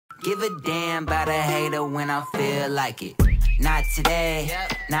Give a damn about a hater when I feel like it. Not today,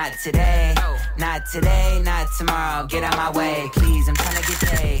 not today, not today, not tomorrow. Get out my way, please, I'm trying to get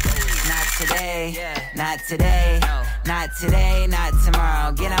paid. Not today, not today, not today, not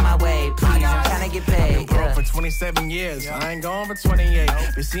tomorrow. Get out my way, please, I'm trying to get paid. I've been broke for 27 years, I ain't going for 28.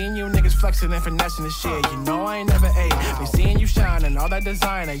 Been seeing you niggas flexing and finessing the shit. You know I ain't never ate. Been seeing you shining, all that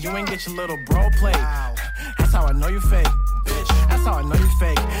designer. You ain't get your little bro plate. That's how I know you fake, bitch. That's how I know you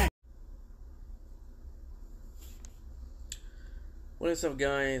fake. What is up,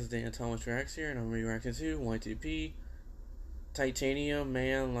 guys? Dan Thomas Reacts here, and I'm reacting to YTP Titanium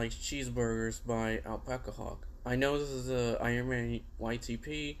Man Likes Cheeseburgers by Alpaca Hawk. I know this is a Iron Man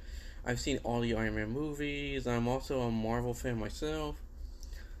YTP. I've seen all the Iron Man movies. I'm also a Marvel fan myself.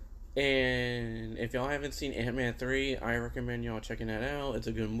 And if y'all haven't seen Ant-Man 3, I recommend y'all checking that out. It's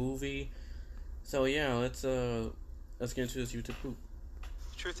a good movie. So yeah, let's get into this YouTube poop.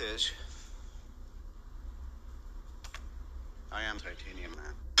 The truth is, I am Titanium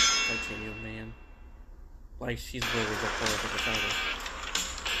Man. Titanium Man. Like cheeseburgers, of course, at the title.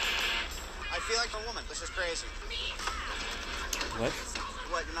 I feel like a woman. This is crazy. What?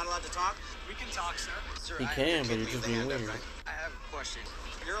 What, you're not allowed to talk? We can talk, sir. Sir, he can, but you're just being weird. Right? I have a question.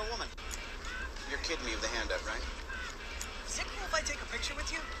 You're a woman. You're kidding me with the hand up, right? Is it cool if I take a picture with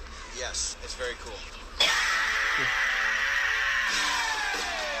you? Yes, it's very cool.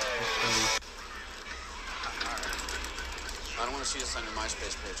 I don't want to see this on your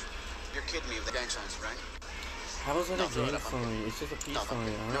MySpace page. You're kidding me with the gang signs, right? How is that a gang sign? It's just a peace sign.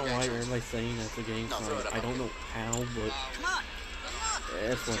 I don't know why everybody's saying that's a gang sign. I don't know how, but come on.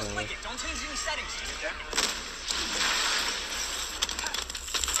 It's just click it. Don't change any settings. Okay?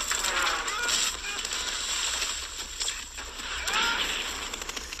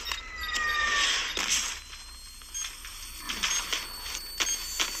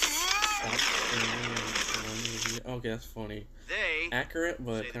 Okay, that's funny. They accurate,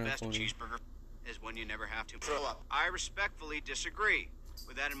 but say kind the of best funny. Cheeseburger is one you never have to throw up. I respectfully disagree.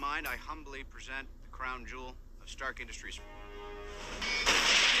 With that in mind, I humbly present the crown jewel of Stark Industries.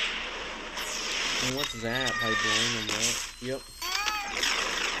 And what's that? By blowing them up? Yep.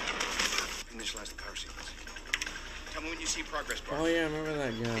 Initialize the power sequence. Tell me when you see progress bar. Oh yeah, I remember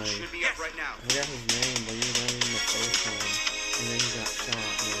that guy. It should be up right now. I forgot his name, but he was only in the first one, and then he got shot.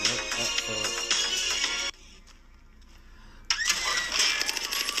 Man, that sucks.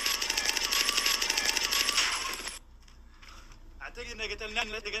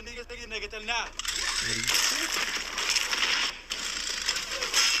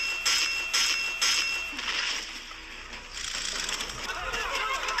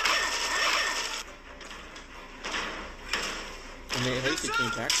 And at least it came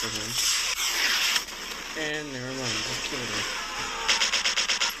back for him. And never mind, just killed him.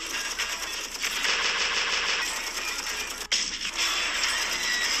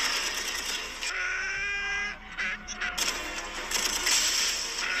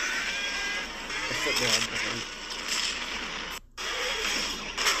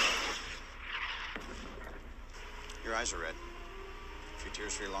 Your eyes are red. A few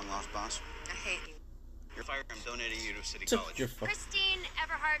tears for your long-lost boss. I hate you. You're fired. I'm donating you to City College. Christine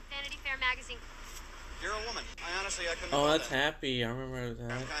Everhart, Vanity Fair magazine. You're a woman. Honestly, I couldn't. Oh, that's Happy. I remember that.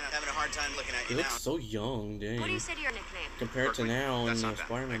 I'm kind of having a hard time looking at He you now. looks so young, dang. What do you say to your nickname? Compared to now in the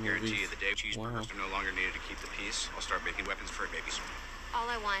Spider-Man I guarantee movies. you, the day cheeseburgers are no longer needed to keep the peace, I'll start making weapons for babies. All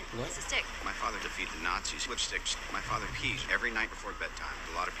I want is a stick. My father defeated the Nazis. Lipsticks. My father pees every night before bedtime.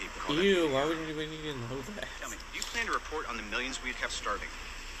 A lot of people call Ew, why would anybody need to know that? Tell me, do you plan to report on the millions we've kept starving?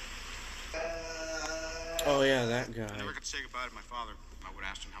 Oh yeah, that guy. I never got to say goodbye to my father. I would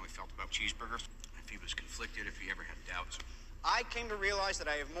ask him how he felt about cheeseburgers, if he was conflicted, if he ever had doubts. I came to realize that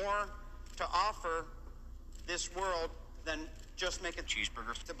I have more to offer this world than just making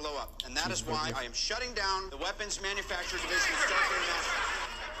cheeseburgers to blow up. And that is why I am shutting down the weapons manufacturer division of Stark International.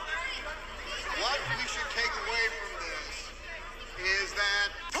 What we should take away from this is that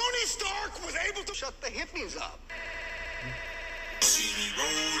Tony Stark was able to shut the hippies up. See me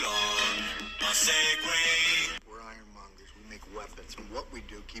roll on my Segway. We're ironmongers. We make weapons. And what we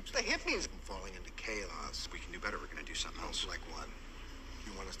do keeps the hippies from falling into chaos. We can do better. We're going to do something else. Like what?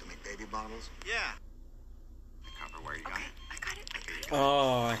 You want us to make baby bottles? Yeah. Copper wire, you got it? I got it.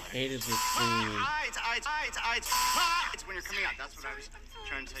 Oh, I hated this scene. It's when you're coming out. That's what I was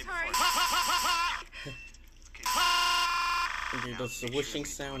trying to say before. Okay, the swishing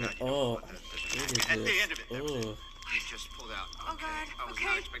sound. Oh, what is this? At the end of it. Oh. You just pulled out. Oh, God. I was Okay.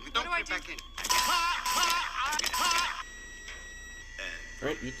 not expecting. Don't What put do it I back in.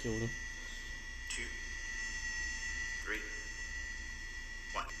 Right, you killed him. 2, 3,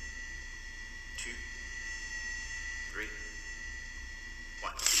 1.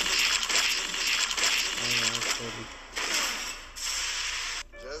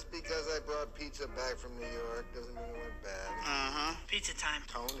 back from New York doesn't mean it went bad. Uh-huh. Pizza time.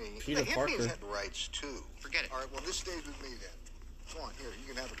 Tony, Peter the Parker. hippies had rights too. Forget it. All right, well, this stays with me then. Come on, here, you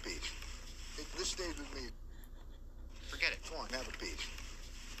can have a piece. This stays with me. Forget it. Come on, have a piece.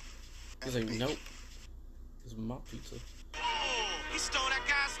 He's like, nope. This is my pizza. Oh, he stole that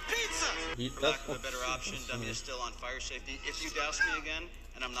guy's pizza! For lack of a better option, dummy is still on fire safety. If you douse me again,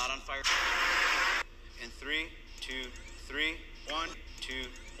 and I'm not on fire. In 3, 2, 3, 1, 2,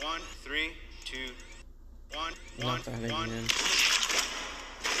 1, 3, 2, 1, 1, Not that 1. again.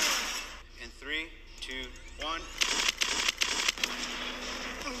 In 3, 2, 1.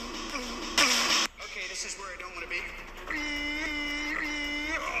 Okay, this is where I don't want to be.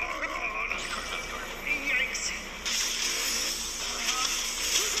 Yikes.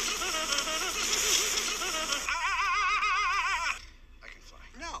 I can fly.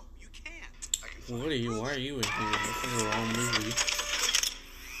 No, you can't. I can fly. Woody, why are you in here? This is the wrong movie.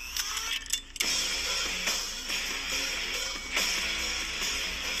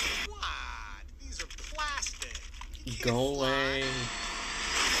 What? These are plastic. Go away.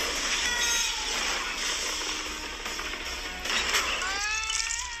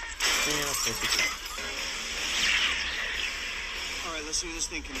 Yeah, All right, let's see what this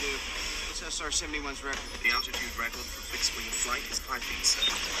thing can do. What's SR-71's record? The altitude record for fixed wing flight is 5 feet 7.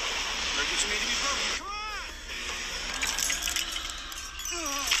 Records are made to be broken. Come on!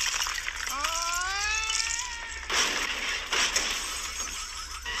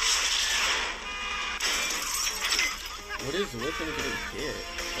 What is with him getting hit?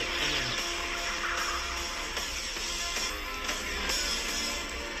 Like,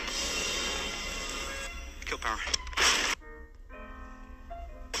 Kill power.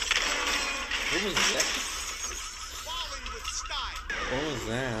 what was that? Falling with style. What was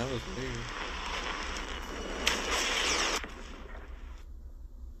that? That was weird.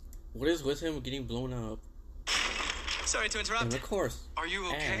 What is with him getting blown up? Sorry to interrupt. And of course. Are you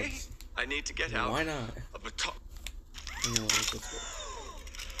okay? ads. I need to get out. Why not? Of the top. Anyway, let's just go.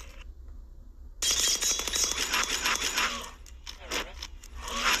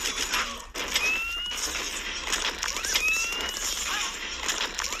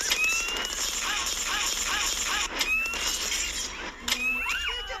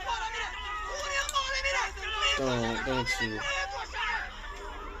 Don't you?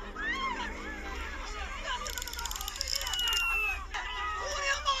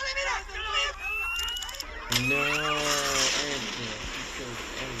 No, Angela, you killed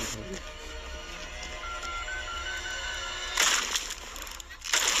everybody.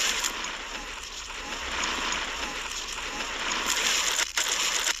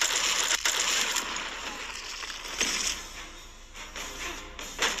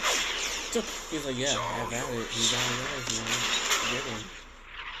 He's like, yeah, have at it. He's on his man. Get him.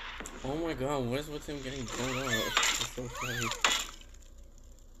 Oh my god, what is with him getting blown up? That's so funny.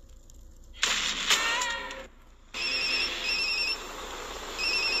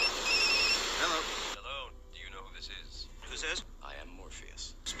 Hello, do you know who this is? Who's this? I am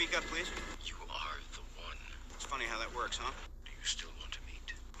Morpheus. Speak up, please. You are the one. It's funny how that works, huh? Do you still want to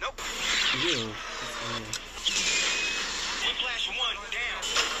meet? Nope. You. Flash 1 down.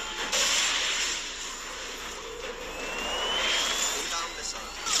 Inbound missile.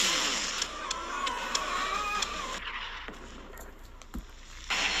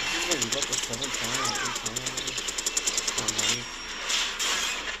 This is like, what, the 7th time or 8th time? Oh, money.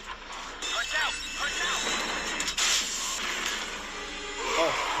 Watch out! Watch out!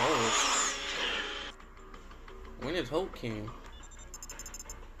 Oh, Hulk. When did Hulk came?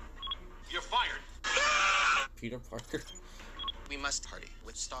 You're fired. Peter Parker. We must party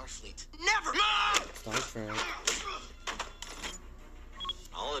with Starfleet. Never! Star Trek.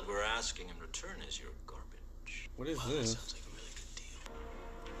 All that we're asking in return is your garbage. What is That this? sounds like a really good deal.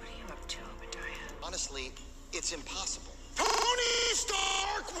 What are you up to, Obadiah? Honestly, it's impossible. Tony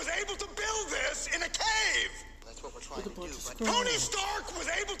Stark was able to build this in a cave! That's what we're trying to do, but Tony Stark was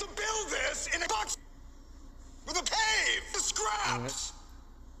able to build this in a box with a cave! The scraps!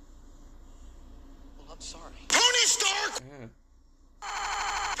 Well, I'm sorry. Tony Stark! Yeah.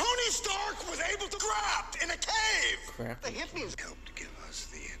 Tony Stark was able to trapped in a cave! Crap. The hippies Helped give us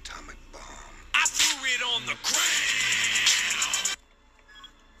the atomic bomb. I threw it on the ground.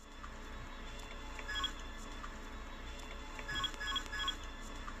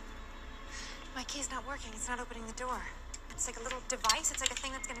 My key's not working. It's not opening the door. It's like a little device. It's like a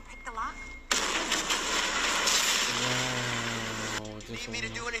thing that's gonna pick the lock. Wow. Need me to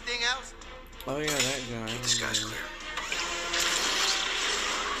do anything else? Oh yeah, that guy. This guy's clear.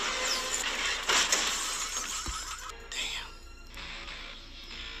 Damn.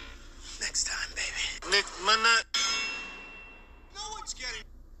 Next time, baby.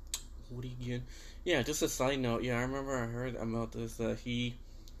 Woody again. Yeah, just a side note. Yeah, I remember I heard about this. He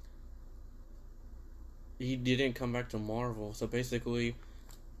didn't come back to Marvel. So basically,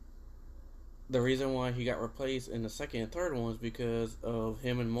 the reason why he got replaced in the second and third ones because of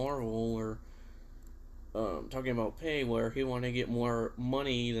him and Marvel were talking about pay, where he wanted to get more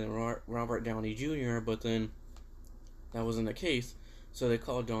money than Robert Downey Jr., but then that wasn't the case. So they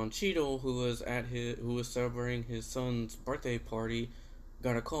called Don Cheadle, who was celebrating his son's birthday party,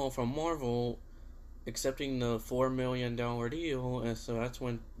 got a call from Marvel accepting the $4 million deal, and so that's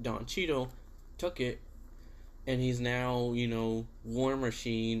when Don Cheadle took it, and he's now, War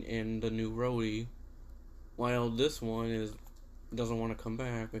Machine and the new Rhodey, while this one doesn't want to come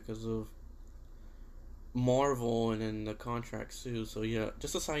back because of Marvel and then the contract too. So yeah,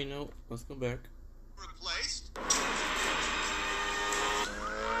 just a side note. Let's go back. Replaced.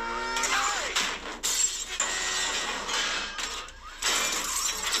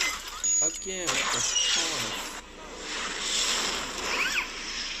 Again, what the fuck?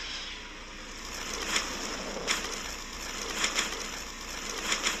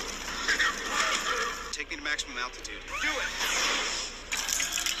 Take me to maximum altitude. Do it!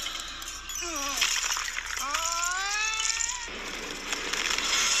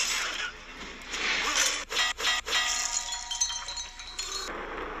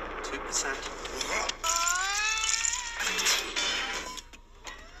 2%.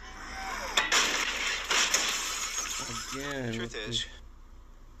 Again. Truth is,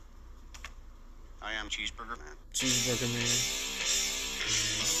 I am Cheeseburger Man. Cheeseburger Man.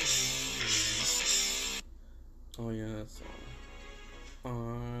 Oh yeah, that's all.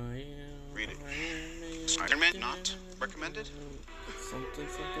 Read it. Spider-Man, not recommended. Something.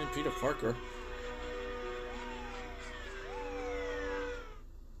 Peter Parker.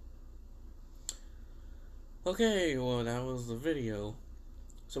 Okay, well that was the video.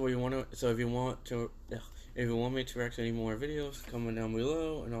 So if you want me to react to any more videos, comment down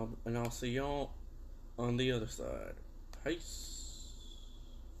below, and I'll see y'all on the other side. Peace.